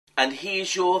And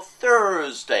here's your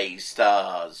Thursday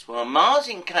stars. Well, Mars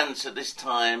in Cancer this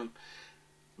time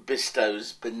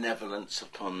bestows benevolence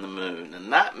upon the moon,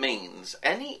 and that means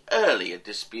any earlier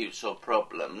disputes or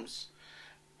problems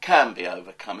can be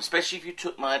overcome, especially if you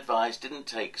took my advice, didn't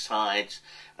take sides,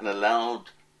 and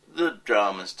allowed the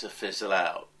dramas to fizzle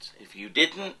out. If you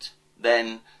didn't,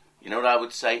 then, you know what I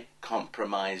would say?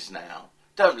 Compromise now.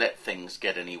 Don't let things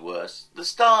get any worse. The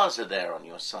stars are there on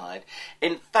your side.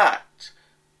 In fact,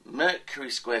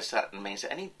 Mercury square Saturn means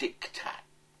that any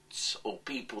diktats or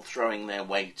people throwing their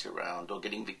weight around or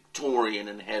getting Victorian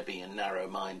and heavy and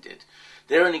narrow-minded,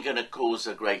 they're only going to cause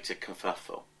a greater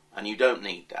kerfuffle, and you don't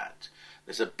need that.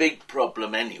 There's a big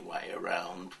problem anyway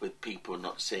around with people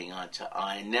not seeing eye to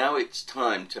eye. Now it's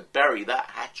time to bury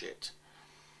that hatchet.